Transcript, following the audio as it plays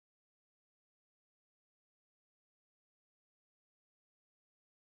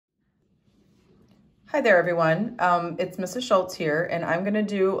Hi there, everyone. It's Mrs. Schultz here, and I'm going to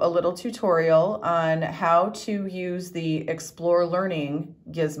do a little tutorial on how to use the Explore Learning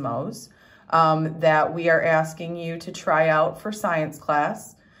gizmos that we are asking you to try out for science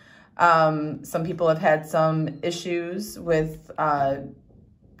class. Some people have had some issues with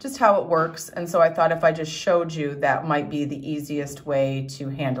just how it works, and so I thought if I just showed you, that might be the easiest way to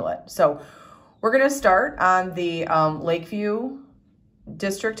handle it. So we're going to start on the Lakeview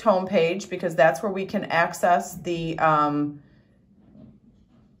district homepage, because that's where we can access the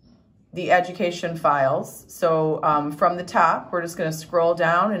education files. So from the top, we're just going to scroll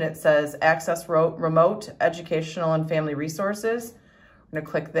down and it says access remote educational and family resources. I'm going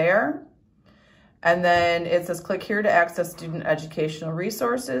to click there. And then it says click here to access student educational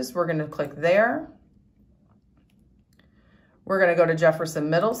resources. We're going to click there. We're going to go to Jefferson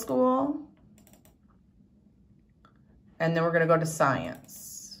Middle School. And then we're going to go to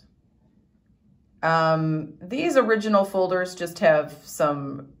science. These original folders just have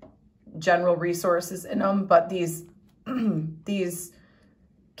some general resources in them, but these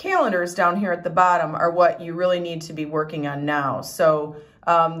calendars down here at the bottom are what you really need to be working on now. So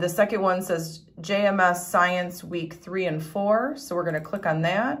the second one says JMS Science Week 3 and 4. So we're going to click on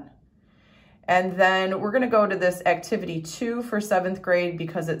that. And then we're going to go to this activity 2 for 7th grade,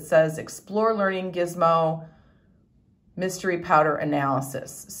 because it says Explore Learning Gizmo Mystery Powder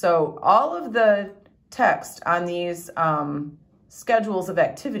Analysis. So all of the text on these schedules of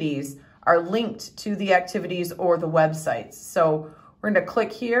activities are linked to the activities or the websites. So we're going to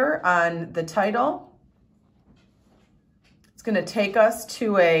click here on the title. It's going to take us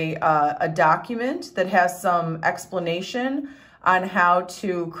to a document that has some explanation on how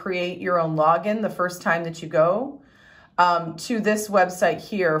to create your own login the first time that you go to this website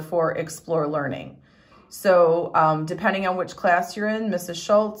here for Explore Learning. So depending on which class you're in, Mrs.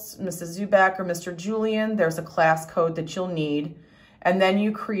 Schultz, Mrs. Zubak, or Mr. Julian, there's a class code that you'll need. And then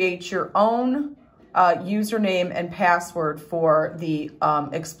you create your own username and password for the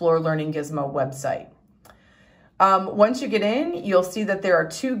Explore Learning Gizmo website. Once you get in, you'll see that there are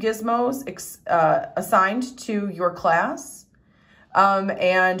 2 gizmos assigned to your class.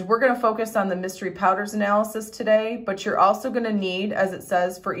 And we're going to focus on the mystery powders analysis today, but you're also going to need, as it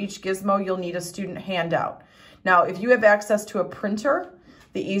says, for each gizmo, you'll need a student handout. Now, if you have access to a printer,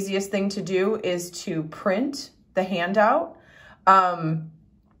 the easiest thing to do is to print the handout.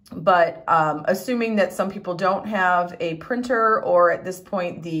 Assuming that some people don't have a printer, or at this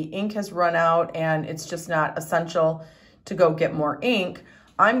point the ink has run out and it's just not essential to go get more ink,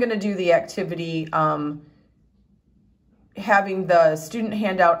 I'm going to do the activity having the student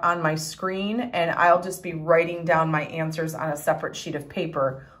handout on my screen, and I'll just be writing down my answers on a separate sheet of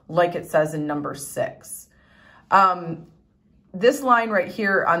paper like it says in number 6. This line right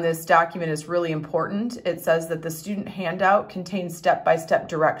here on this document is really important. It says that the student handout contains step-by-step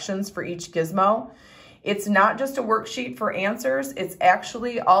directions for each gizmo. It's not just a worksheet for answers, it's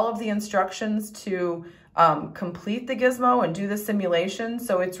actually all of the instructions to complete the gizmo and do the simulation.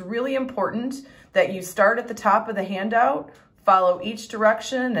 So it's really important that you start at the top of the handout, follow each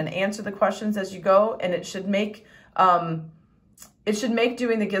direction, and answer the questions as you go, and it should make doing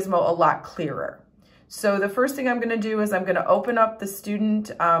the gizmo a lot clearer. So the first thing I'm going to do is I'm going to open up the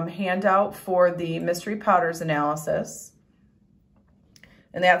student handout for the mystery powders analysis,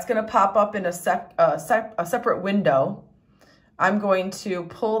 and that's going to pop up in a separate window. I'm going to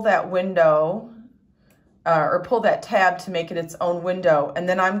pull that window or pull that tab to make it its own window, and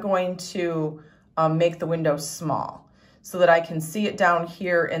then I'm going to make the window small so that I can see it down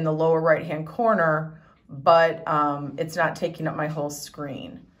here in the lower right-hand corner, but it's not taking up my whole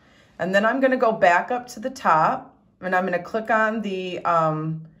screen. And then I'm going to go back up to the top, and I'm going to click on the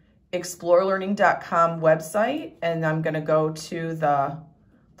explorelearning.com website, and I'm going to go to the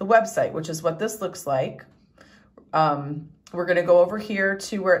website, which is what this looks like. We're going to go over here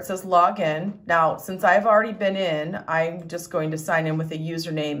to where it says login. Now, since I've already been in, I'm just going to sign in with a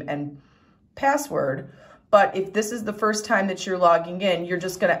username and password. But if this is the first time that you're logging in, you're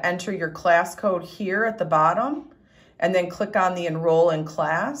just going to enter your class code here at the bottom and then click on the enroll in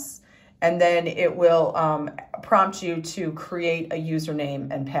class. And then it will prompt you to create a username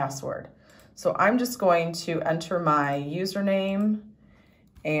and password. So I'm just going to enter my username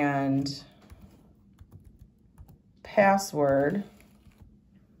and password.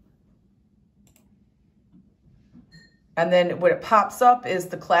 And then what it pops up is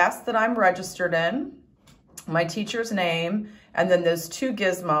the class that I'm registered in, my teacher's name, and then those 2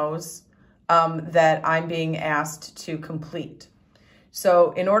 gizmos that I'm being asked to complete.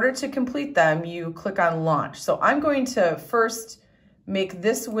 So in order to complete them, you click on launch. So I'm going to first make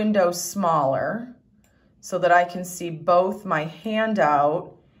this window smaller so that I can see both my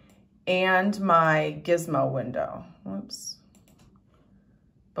handout and my Gizmo window. Whoops.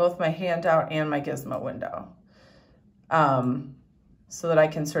 Both my handout and my Gizmo window. So that I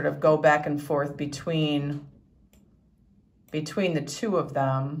can sort of go back and forth between the two of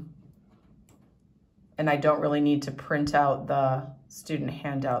them, and I don't really need to print out the student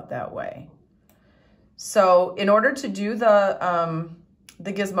handout that way. So in order to do the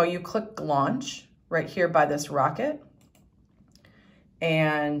Gizmo, you click launch right here by this rocket,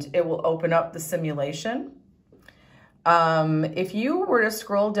 and it will open up the simulation. If you were to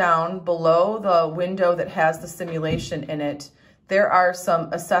scroll down below the window that has the simulation in it, there are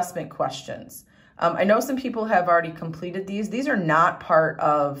some assessment questions. I know some people have already completed these. These are not part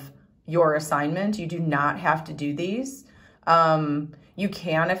of your assignment. You do not have to do these. You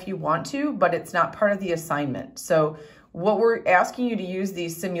can if you want to, but it's not part of the assignment. So what we're asking you to use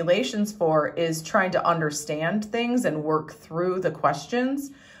these simulations for is trying to understand things and work through the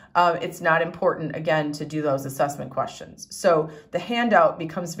questions. It's not important, again, to do those assessment questions. So the handout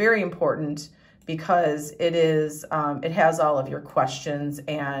becomes very important because it has all of your questions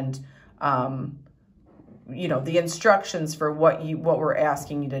and, you know, the instructions for what we're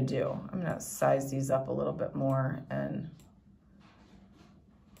asking you to do. I'm going to size these up a little bit more, and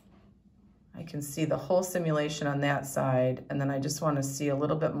I can see the whole simulation on that side. And then I just want to see a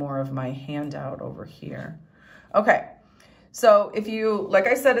little bit more of my handout over here. Okay. So if you, like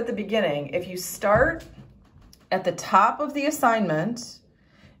I said at the beginning, if you start at the top of the assignment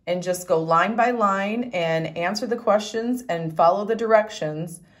and just go line by line and answer the questions and follow the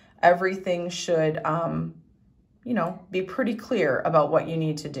directions, everything should, you know, be pretty clear about what you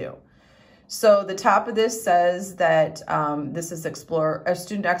need to do. So the top of this says that this is a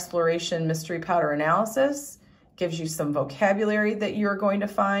student exploration mystery powder analysis. Gives you some vocabulary that you're going to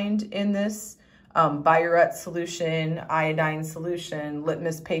find in this. Biuret solution, iodine solution,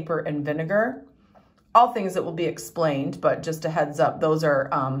 litmus paper, and vinegar. All things that will be explained, but just a heads up, those are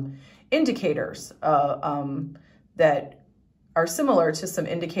indicators that are similar to some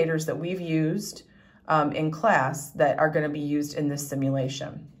indicators that we've used in class that are going to be used in this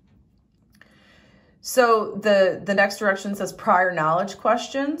simulation. So the next direction says prior knowledge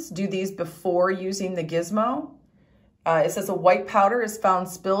questions. Do these before using the Gizmo. It says a white powder is found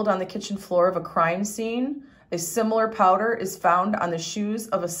spilled on the kitchen floor of a crime scene. A similar powder is found on the shoes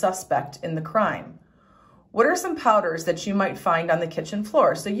of a suspect in the crime. What are some powders that you might find on the kitchen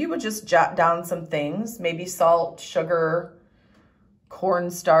floor? So you would just jot down some things, maybe salt, sugar,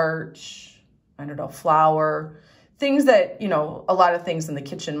 cornstarch, I don't know, flour, things that, you know, a lot of things in the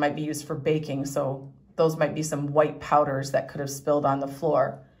kitchen might be used for baking. So those might be some white powders that could have spilled on the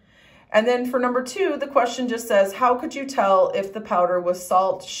floor. And then for number 2, the question just says, how could you tell if the powder was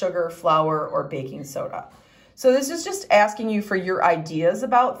salt, sugar, flour, or baking soda? So this is just asking you for your ideas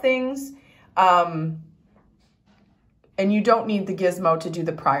about things. And you don't need the Gizmo to do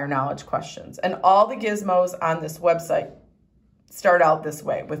the prior knowledge questions. And all the Gizmos on this website start out this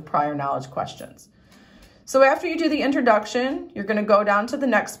way with prior knowledge questions. So after you do the introduction, you're going to go down to the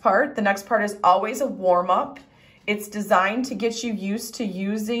next part. The next part is always a warm-up. It's designed to get you used to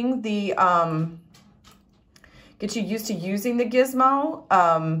using the Gizmo.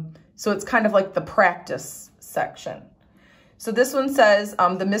 So it's kind of like the practice section. So this one says,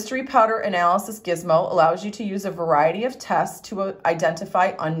 the mystery powder analysis Gizmo allows you to use a variety of tests to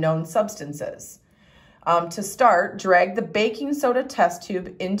identify unknown substances. To start, drag the baking soda test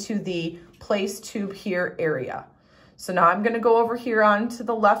tube into the place tube here area. So now I'm going to go over here onto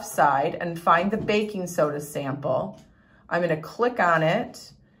the left side and find the baking soda sample. I'm going to click on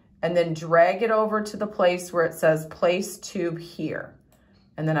it and then drag it over to the place where it says place tube here.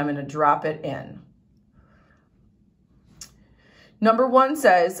 And then I'm going to drop it in. Number 1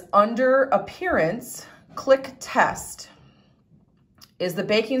 says, under appearance, click test. Is the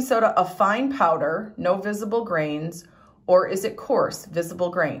baking soda a fine powder, no visible grains, or is it coarse,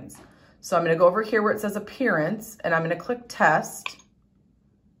 visible grains? So I'm going to go over here where it says appearance, and I'm going to click test.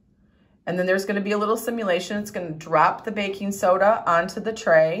 And then there's going to be a little simulation. It's going to drop the baking soda onto the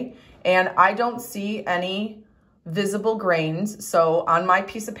tray, and I don't see any visible grains. So on my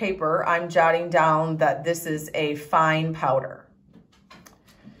piece of paper, I'm jotting down that this is a fine powder.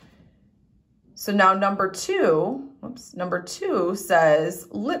 So now number 2 says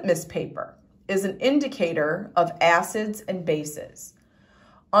litmus paper is an indicator of acids and bases.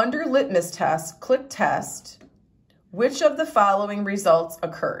 Under litmus test, click test. Which of the following results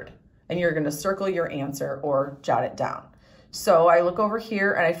occurred? And you're going to circle your answer or jot it down. So I look over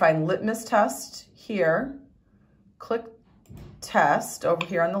here and I find litmus test here. Click test over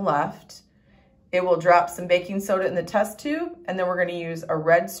here on the left. it will drop some baking soda in the test tube, and then we're going to use a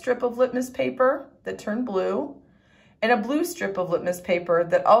red strip of litmus paper that turned blue and a blue strip of litmus paper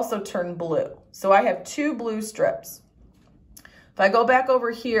that also turned blue. So I have 2 blue strips. If I go back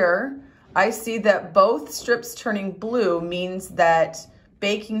over here, I see that both strips turning blue means that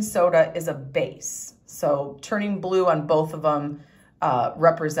baking soda is a base. So turning blue on both of them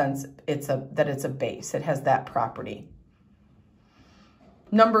represents that it's a base. It has that property.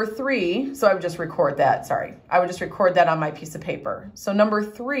 Number 3, so I would just record that, sorry. I would just record that on my piece of paper. So number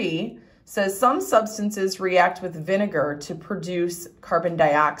 3 says some substances react with vinegar to produce carbon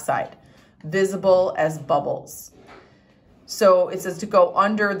dioxide, visible as bubbles. So it says to go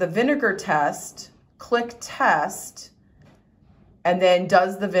under the vinegar test, click test, and then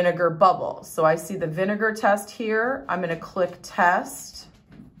does the vinegar bubble? So I see the vinegar test here. I'm going to click test.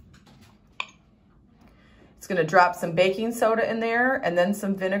 It's going to drop some baking soda in there and then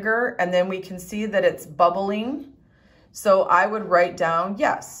some vinegar, and then we can see that it's bubbling. So I would write down,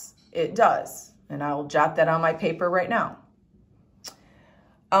 yes, it does. And I'll jot that on my paper right now.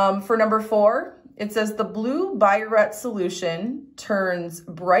 For number 4, it says the blue biuret solution turns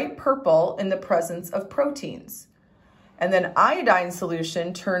bright purple in the presence of proteins. And then iodine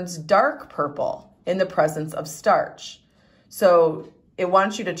solution turns dark purple in the presence of starch. So it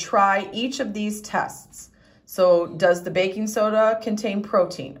wants you to try each of these tests. So does the baking soda contain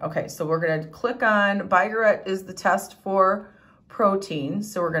protein? Okay, so we're going to click on biuret is the test for protein.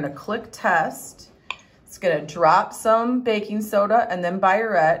 So we're going to click test. It's going to drop some baking soda and then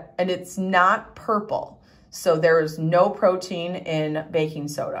biuret, and it's not purple. So there is no protein in baking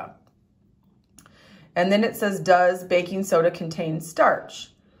soda. And then it says, does baking soda contain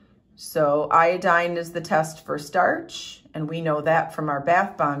starch? So iodine is the test for starch, and we know that from our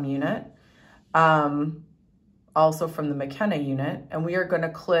bath bomb unit. Also from the McKenna unit, and we are going to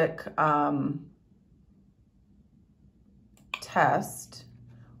click test.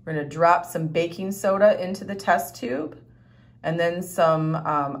 We're going to drop some baking soda into the test tube and then some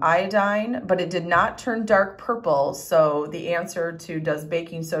iodine, but it did not turn dark purple, so the answer to does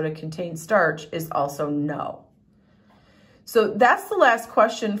baking soda contain starch is also no. So that's the last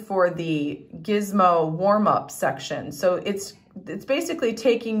question for the Gizmo warm-up section. So it's basically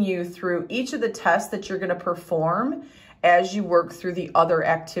taking you through each of the tests that you're going to perform as you work through the other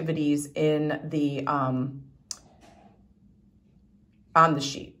activities in the on the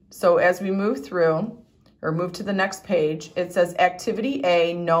sheet. So as we move through or move to the next page, it says activity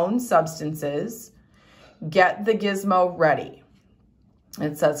A, known substances, get the gizmo ready.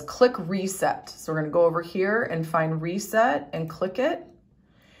 It says click reset. So we're going to go over here and find reset and click it.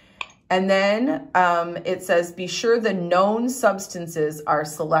 And then it says, be sure the known substances are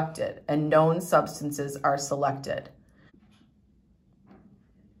selected, and known substances are selected.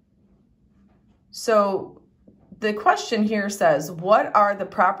 So the question here says, what are the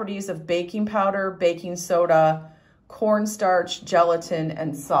properties of baking powder, baking soda, cornstarch, gelatin,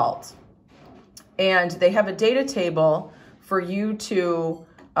 and salt? And they have a data table for you to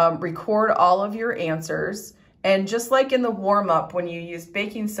record all of your answers. And just like in the warm-up, when you used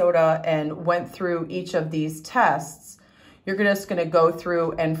baking soda and went through each of these tests, you're just going to go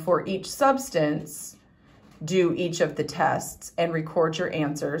through and for each substance, do each of the tests and record your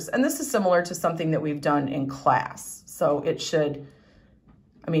answers. And this is similar to something that we've done in class. So it should,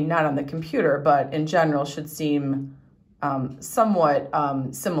 I mean, not on the computer, but in general should seem somewhat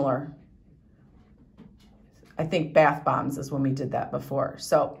similar. I think bath bombs is when we did that before.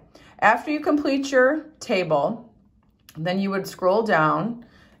 So after you complete your table, then you would scroll down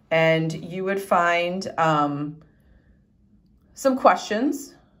and you would find some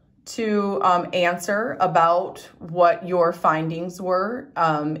questions to answer about what your findings were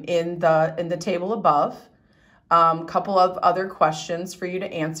in the table above. Couple of other questions for you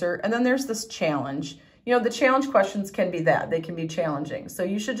to answer. And then there's this challenge. You know, the challenge questions can be that. They can be challenging. So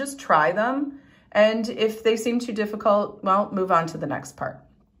you should just try them. And if they seem too difficult, well, move on to the next part.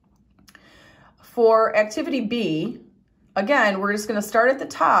 For activity B, again, we're just going to start at the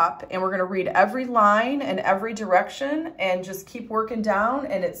top and we're going to read every line and every direction and just keep working down,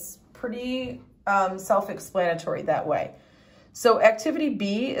 and it's pretty self-explanatory that way. So activity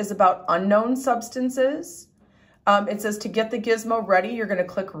B is about unknown substances. It says to get the gizmo ready, you're going to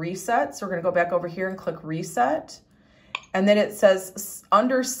click reset. So we're going to go back over here and click reset. And then it says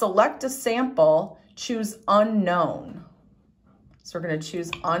under select a sample, choose unknown. So we're going to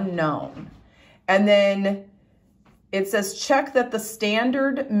choose unknown. And then it says check that the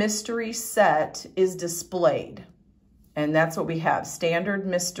standard mystery set is displayed. And that's what we have. Standard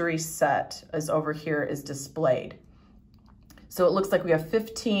mystery set is over here, is displayed. So it looks like we have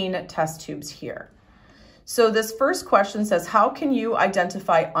 15 test tubes here. So this first question says, how can you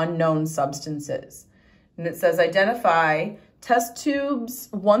identify unknown substances? And it says identify test tubes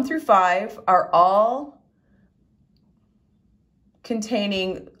 1 through 5 are all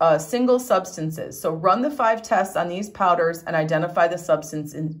containing single substances. So run the 5 tests on these powders and identify the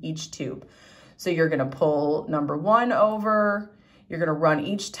substance in each tube. So you're going to pull number 1 over, you're going to run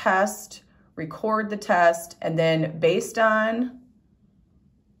each test, record the test, and then based on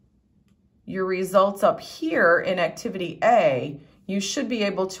your results up here in activity A, you should be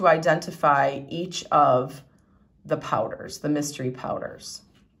able to identify each of the powders, the mystery powders.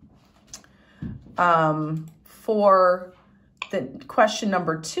 For the question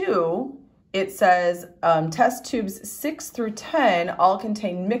number 2, it says test tubes 6 through 10 all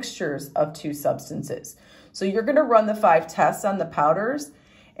contain mixtures of 2 substances. So you're going to run the 5 tests on the powders,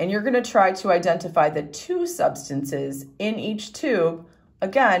 and you're going to try to identify the 2 substances in each tube,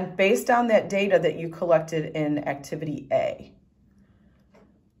 again, based on that data that you collected in activity A.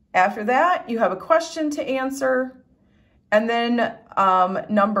 After that, you have a question to answer. And then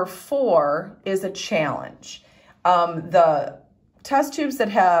number 4 is a challenge. The test tubes that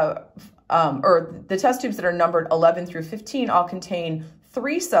have, the test tubes that are numbered 11 through 15 all contain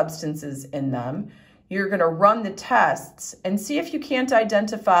 3 substances in them. You're going to run the tests and see if you can't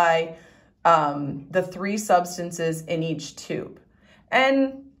identify the 3 substances in each tube.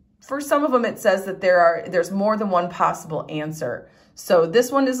 And for some of them, it says that there's more than one possible answer. So this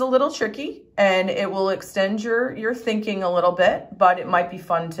one is a little tricky and it will extend your thinking a little bit, but it might be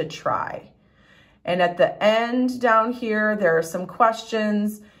fun to try. And at the end down here, there are some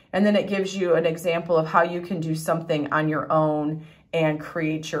questions, and then it gives you an example of how you can do something on your own and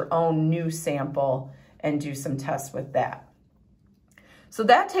create your own new sample and do some tests with that. So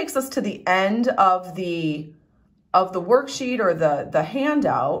that takes us to the end of the worksheet or the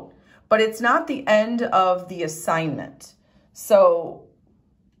handout, but it's not the end of the assignment. So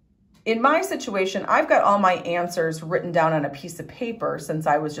in my situation, I've got all my answers written down on a piece of paper since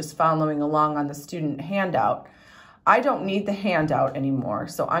I was just following along on the student handout. I don't need the handout anymore,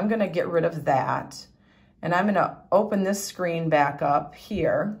 so I'm going to get rid of that. And I'm going to open this screen back up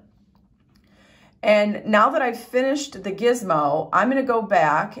here. And now that I've finished the gizmo, I'm going to go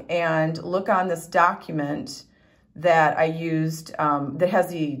back and look on this document that I used that has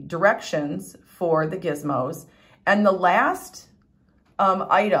the directions for the gizmos. And the last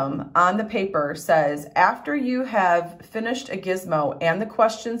item on the paper says, after you have finished a gizmo and the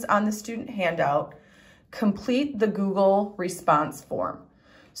questions on the student handout, complete the Google response form.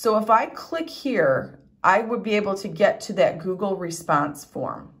 So if I click here, I would be able to get to that Google response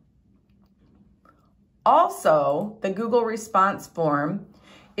form. Also, the Google response form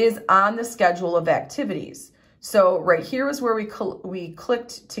is on the schedule of activities. So right here is where we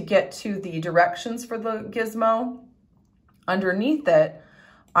clicked to get to the directions for the gizmo. Underneath it,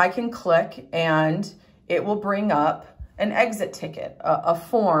 I can click and it will bring up an exit ticket, a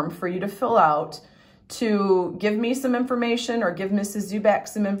form for you to fill out to give me some information or give Mrs. Zubak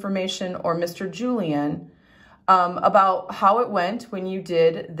some information or Mr. Julian about how it went when you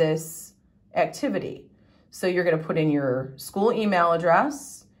did this activity. So you're going to put in your school email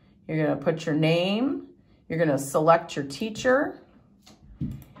address, you're going to put your name, you're going to select your teacher,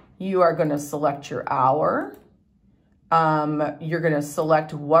 you are going to select your hour, you're going to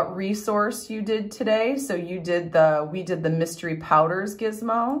select what resource you did today. So we did the mystery powders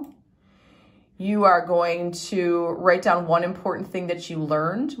gizmo. You are going to write down one important thing that you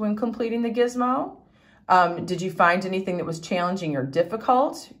learned when completing the gizmo. Did you find anything that was challenging or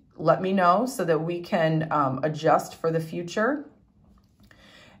difficult? Let me know so that we can adjust for the future.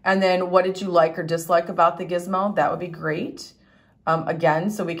 And then what did you like or dislike about the gizmo? That would be great. Again,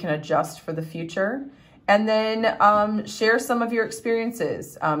 so we can adjust for the future. And then share some of your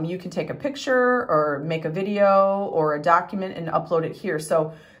experiences. You can take a picture or make a video or a document and upload it here.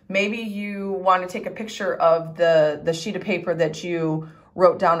 So maybe you want to take a picture of the sheet of paper that you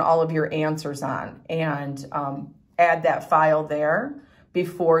wrote down all of your answers on and add that file there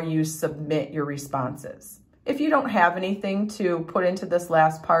before you submit your responses. If you don't have anything to put into this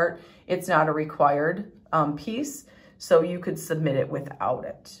last part, it's not a required piece, so you could submit it without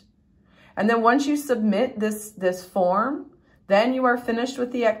it. And then once you submit this form, then you are finished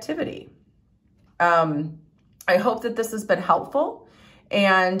with the activity. I hope that this has been helpful.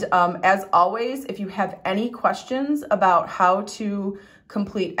 And as always, if you have any questions about how to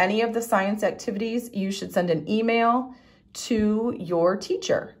complete any of the science activities, you should send an email to your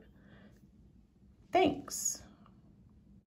teacher. Thanks.